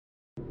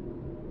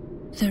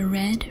The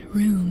Red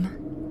Room.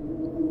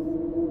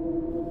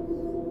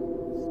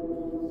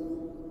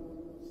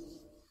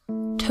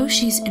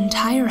 Toshi's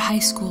entire high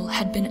school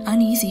had been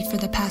uneasy for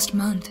the past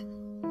month.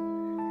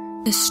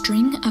 The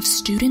string of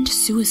student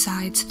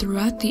suicides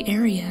throughout the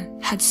area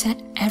had set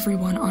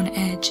everyone on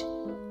edge.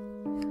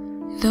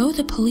 Though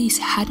the police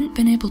hadn't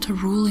been able to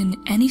rule in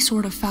any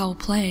sort of foul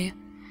play,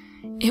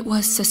 it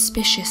was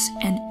suspicious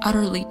and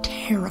utterly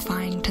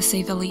terrifying to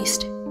say the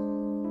least.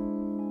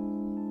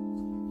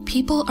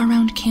 People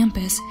around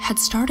campus had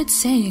started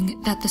saying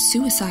that the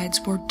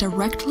suicides were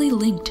directly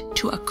linked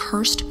to a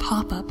cursed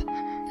pop-up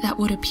that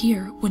would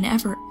appear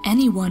whenever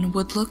anyone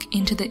would look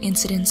into the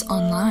incidents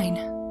online.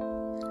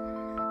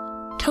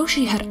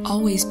 Toshi had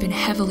always been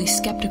heavily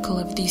skeptical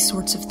of these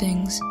sorts of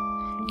things,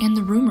 and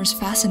the rumors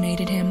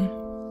fascinated him.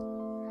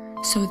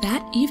 So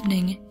that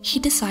evening, he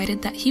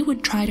decided that he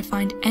would try to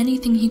find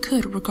anything he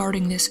could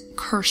regarding this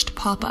cursed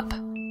pop-up.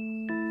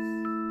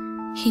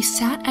 He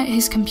sat at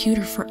his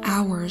computer for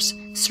hours,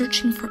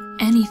 searching for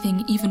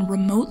anything even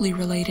remotely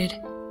related.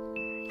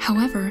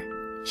 However,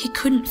 he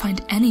couldn't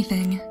find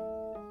anything.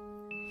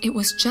 It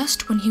was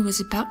just when he was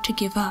about to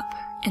give up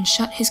and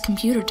shut his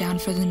computer down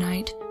for the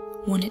night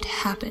when it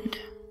happened.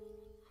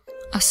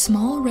 A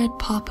small red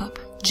pop-up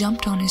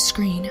jumped on his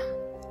screen.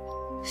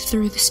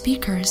 Through the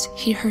speakers,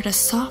 he heard a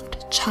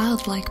soft,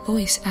 childlike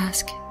voice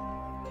ask,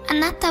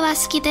 "Anata wa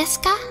suki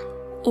desu ka?"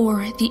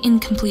 Or the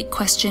incomplete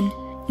question,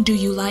 "Do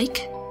you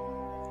like?"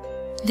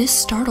 This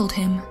startled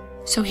him,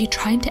 so he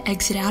tried to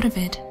exit out of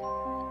it.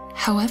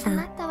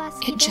 However,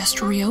 it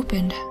just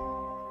reopened.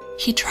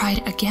 He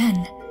tried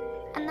again,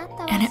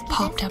 and it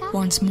popped up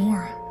once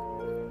more.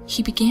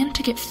 He began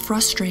to get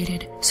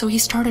frustrated, so he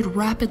started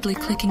rapidly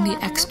clicking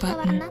the X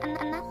button.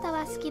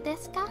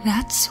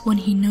 That's when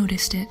he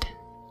noticed it.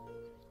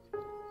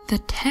 The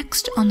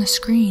text on the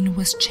screen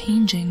was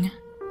changing.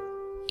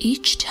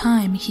 Each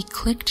time he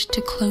clicked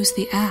to close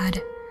the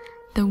ad,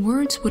 the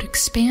words would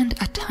expand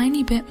a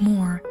tiny bit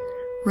more,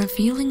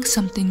 revealing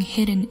something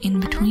hidden in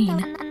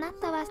between.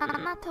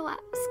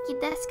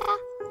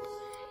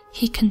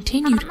 He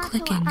continued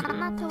clicking,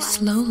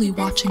 slowly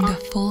watching the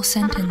full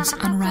sentence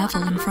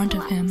unravel in front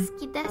of him.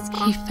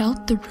 He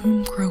felt the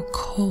room grow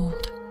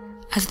cold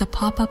as the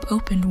pop-up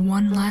opened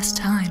one last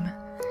time,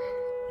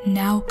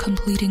 now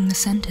completing the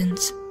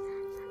sentence.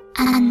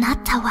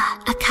 "Anata wa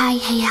akai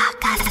heya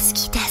ga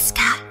suki desu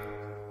ka?"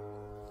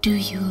 Do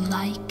you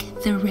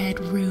like the red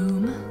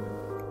room?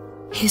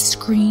 His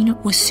screen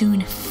was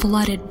soon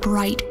flooded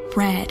bright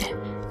red,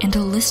 and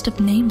a list of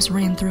names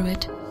ran through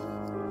it.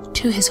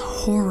 To his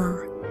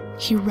horror,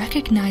 he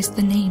recognized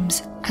the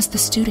names as the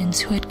students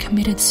who had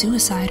committed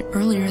suicide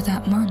earlier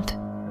that month.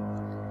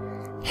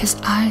 His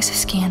eyes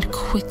scanned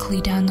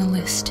quickly down the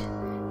list,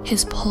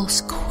 his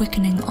pulse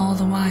quickening all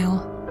the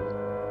while.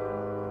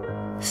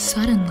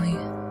 Suddenly,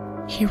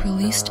 he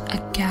released a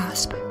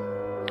gasp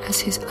as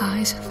his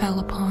eyes fell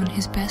upon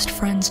his best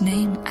friend's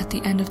name at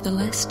the end of the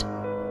list.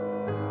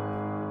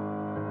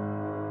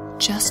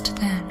 Just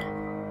then,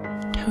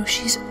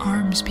 Toshi's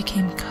arms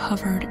became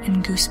covered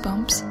in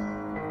goosebumps.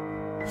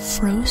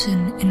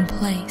 Frozen in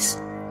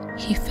place,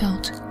 he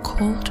felt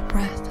cold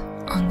breath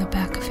on the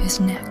back of his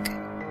neck.